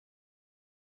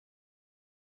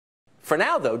For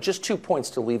now, though, just 2 points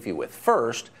to leave you with.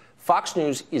 First, Fox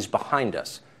News is behind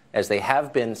us, as they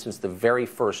have been since the very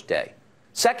first day.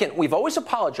 Second, we've always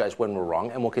apologized when we're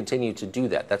wrong, and we'll continue to do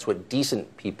that. That's what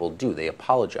decent people do. They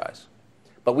apologize.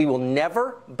 But we will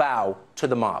never bow to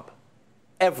the mob.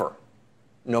 Ever.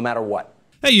 No matter what.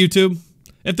 Hey, YouTube.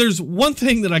 If there's one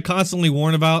thing that I constantly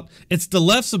warn about, it's the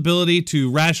left's ability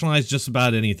to rationalize just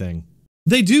about anything.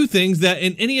 They do things that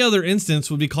in any other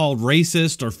instance would be called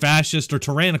racist or fascist or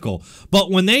tyrannical,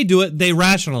 but when they do it, they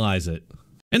rationalize it.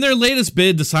 In their latest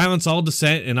bid to silence all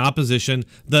dissent and opposition,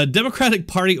 the Democratic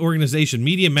Party organization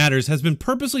Media Matters has been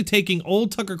purposely taking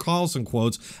old Tucker Carlson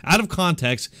quotes out of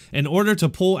context in order to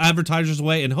pull advertisers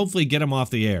away and hopefully get them off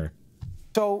the air.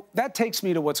 So that takes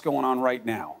me to what's going on right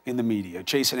now in the media,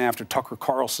 chasing after Tucker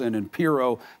Carlson and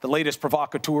Pirro, the latest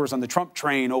provocateurs on the Trump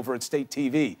train over at state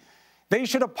TV. They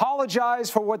should apologize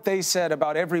for what they said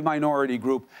about every minority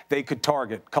group they could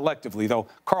target collectively, though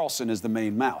Carlson is the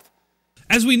main mouth.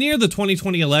 As we near the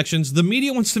 2020 elections, the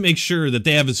media wants to make sure that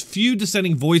they have as few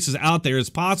dissenting voices out there as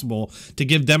possible to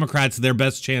give Democrats their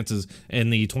best chances in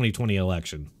the 2020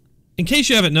 election. In case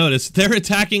you haven't noticed, they're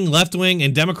attacking left-wing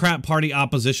and Democrat Party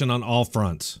opposition on all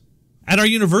fronts. At our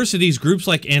universities, groups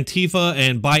like Antifa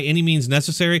and By Any Means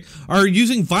Necessary are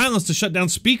using violence to shut down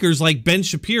speakers like Ben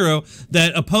Shapiro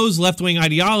that oppose left-wing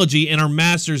ideology and are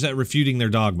masters at refuting their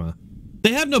dogma.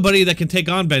 They have nobody that can take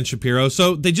on Ben Shapiro,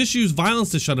 so they just use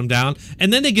violence to shut him down,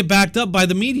 and then they get backed up by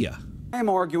the media. I'm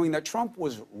arguing that Trump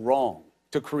was wrong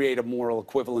to create a moral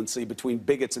equivalency between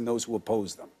bigots and those who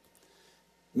oppose them,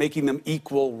 making them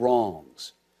equal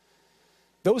wrongs.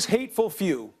 Those hateful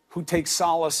few who take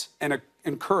solace and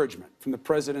encouragement from the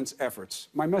president's efforts,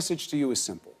 my message to you is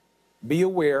simple. Be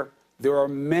aware there are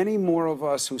many more of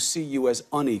us who see you as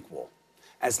unequal,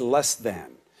 as less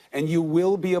than, and you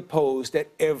will be opposed at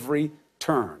every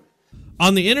turn.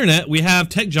 On the internet, we have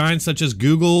tech giants such as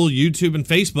Google, YouTube, and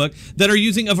Facebook that are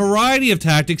using a variety of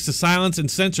tactics to silence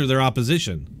and censor their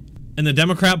opposition. In the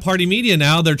Democrat Party media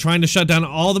now, they're trying to shut down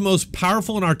all the most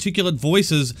powerful and articulate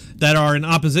voices that are in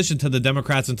opposition to the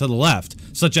Democrats and to the left,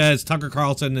 such as Tucker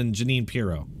Carlson and Jeanine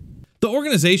Pirro. The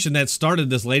organization that started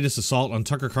this latest assault on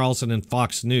Tucker Carlson and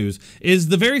Fox News is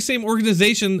the very same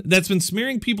organization that's been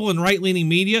smearing people in right-leaning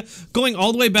media going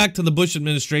all the way back to the Bush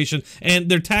administration, and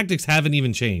their tactics haven't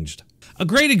even changed. A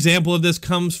great example of this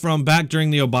comes from back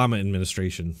during the Obama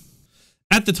administration.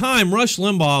 At the time, Rush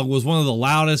Limbaugh was one of the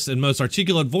loudest and most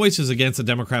articulate voices against the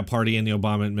Democrat Party in the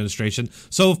Obama administration,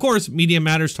 so of course, Media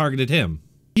Matters targeted him.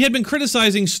 He had been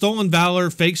criticizing stolen valor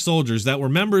fake soldiers that were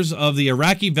members of the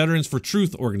Iraqi Veterans for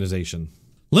Truth organization.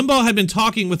 Limbaugh had been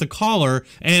talking with a caller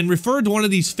and referred to one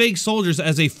of these fake soldiers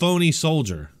as a phony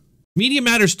soldier. Media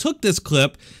Matters took this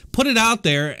clip, put it out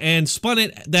there, and spun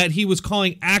it that he was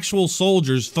calling actual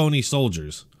soldiers phony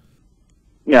soldiers.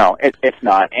 No, it's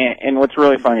not. And what's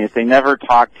really funny is they never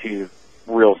talk to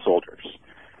real soldiers.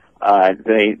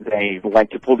 They like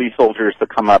to pull these soldiers to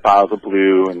come up out of the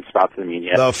blue and spout to the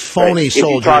media. The phony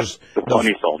soldiers. The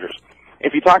phony soldiers.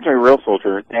 If you talk to a real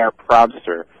soldier, they are proud to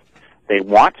serve. They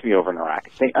want to be over in Iraq.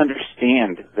 They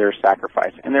understand their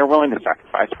sacrifice, and they're willing to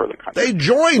sacrifice for the country. They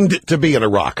joined to be in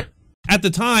Iraq. At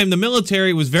the time, the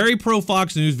military was very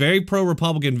pro-Fox News, very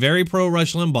pro-Republican, very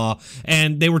pro-Rush Limbaugh,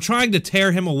 and they were trying to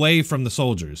tear him away from the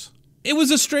soldiers. It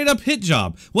was a straight-up hit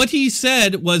job. What he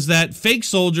said was that fake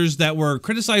soldiers that were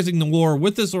criticizing the war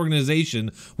with this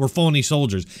organization were phony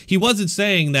soldiers. He wasn't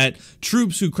saying that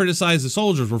troops who criticized the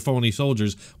soldiers were phony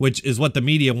soldiers, which is what the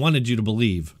media wanted you to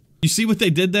believe. You see what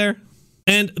they did there?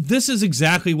 And this is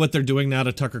exactly what they're doing now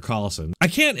to Tucker Carlson. I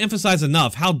can't emphasize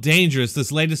enough how dangerous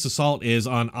this latest assault is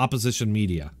on opposition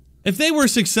media. If they were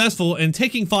successful in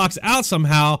taking Fox out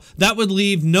somehow, that would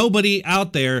leave nobody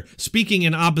out there speaking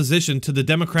in opposition to the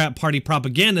Democrat Party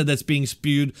propaganda that's being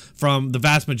spewed from the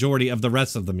vast majority of the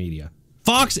rest of the media.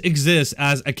 Fox exists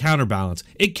as a counterbalance.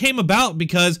 It came about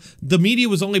because the media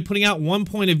was only putting out one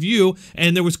point of view,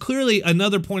 and there was clearly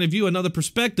another point of view, another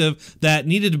perspective that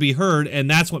needed to be heard, and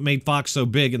that's what made Fox so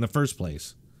big in the first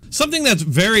place. Something that's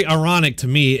very ironic to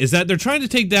me is that they're trying to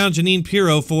take down Jeanine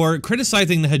Pirro for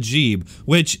criticizing the hijab,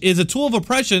 which is a tool of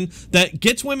oppression that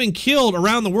gets women killed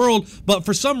around the world, but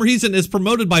for some reason is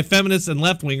promoted by feminists and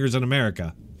left-wingers in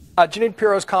America. Jeanine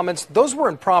Pirro's comments, those were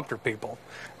impromptu, people.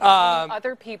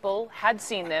 Other people had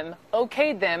seen them,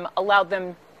 okayed them, allowed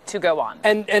them to go on.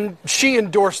 And she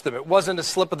endorsed them. It wasn't a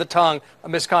slip of the tongue, a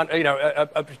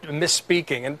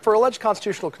misspeaking. And for alleged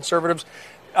constitutional conservatives,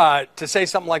 to say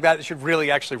something like that, they should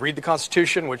really actually read the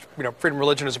Constitution, which, freedom of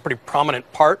religion is a pretty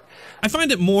prominent part. I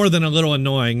find it more than a little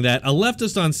annoying that a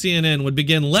leftist on CNN would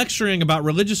begin lecturing about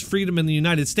religious freedom in the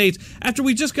United States after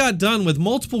we just got done with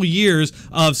multiple years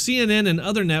of CNN and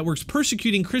other networks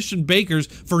persecuting Christian bakers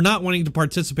for not wanting to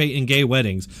participate in gay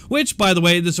weddings, which, by the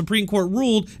way, the Supreme Court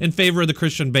ruled in favor of the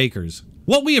Christian bakers.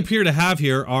 What we appear to have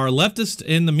here are leftists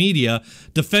in the media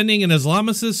defending an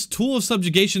Islamicist tool of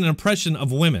subjugation and oppression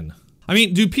of women. I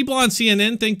mean, do people on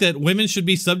CNN think that women should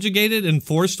be subjugated and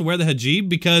forced to wear the hijab?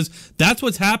 Because that's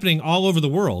what's happening all over the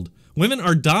world. Women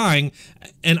are dying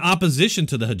in opposition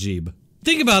to the hijab.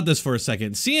 Think about this for a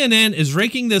second. CNN is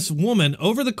raking this woman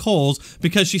over the coals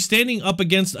because she's standing up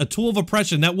against a tool of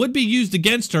oppression that would be used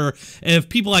against her if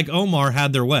people like Omar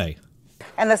had their way.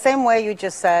 And the same way you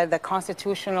just said, the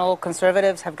constitutional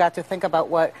conservatives have got to think about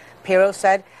what Pirro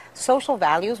said. Social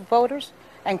values voters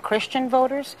and Christian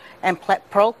voters and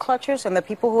pearl clutchers and the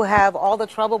people who have all the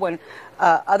trouble when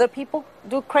other people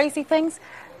do crazy things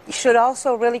should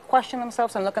also really question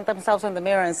themselves and look at themselves in the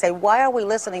mirror and say, why are we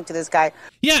listening to this guy?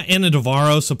 Yeah, Anna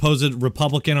Navarro, supposed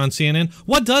Republican on CNN.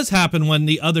 What does happen when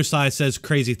the other side says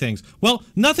crazy things? Well,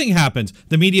 nothing happens.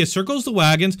 The media circles the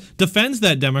wagons, defends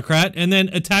that Democrat, and then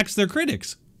attacks their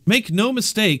critics. Make no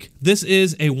mistake, this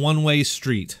is a one-way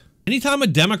street. Anytime a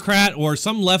Democrat or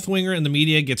some left-winger in the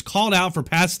media gets called out for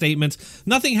past statements,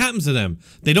 nothing happens to them.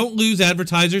 They don't lose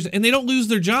advertisers and they don't lose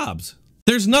their jobs.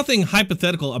 There's nothing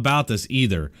hypothetical about this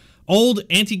either. Old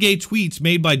anti-gay tweets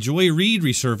made by Joy Reid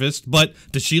resurfaced, but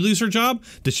did she lose her job?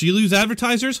 Did she lose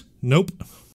advertisers? Nope.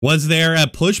 Was there a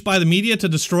push by the media to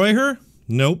destroy her?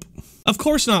 Nope. Of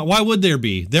course not. Why would there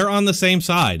be? They're on the same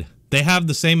side. They have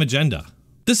the same agenda.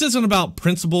 This isn't about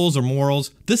principles or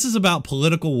morals. This is about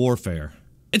political warfare.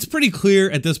 It's pretty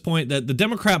clear at this point that the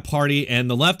Democrat Party and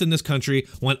the left in this country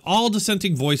want all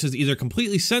dissenting voices either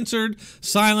completely censored,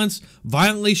 silenced,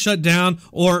 violently shut down,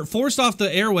 or forced off the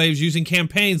airwaves using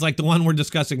campaigns like the one we're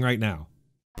discussing right now.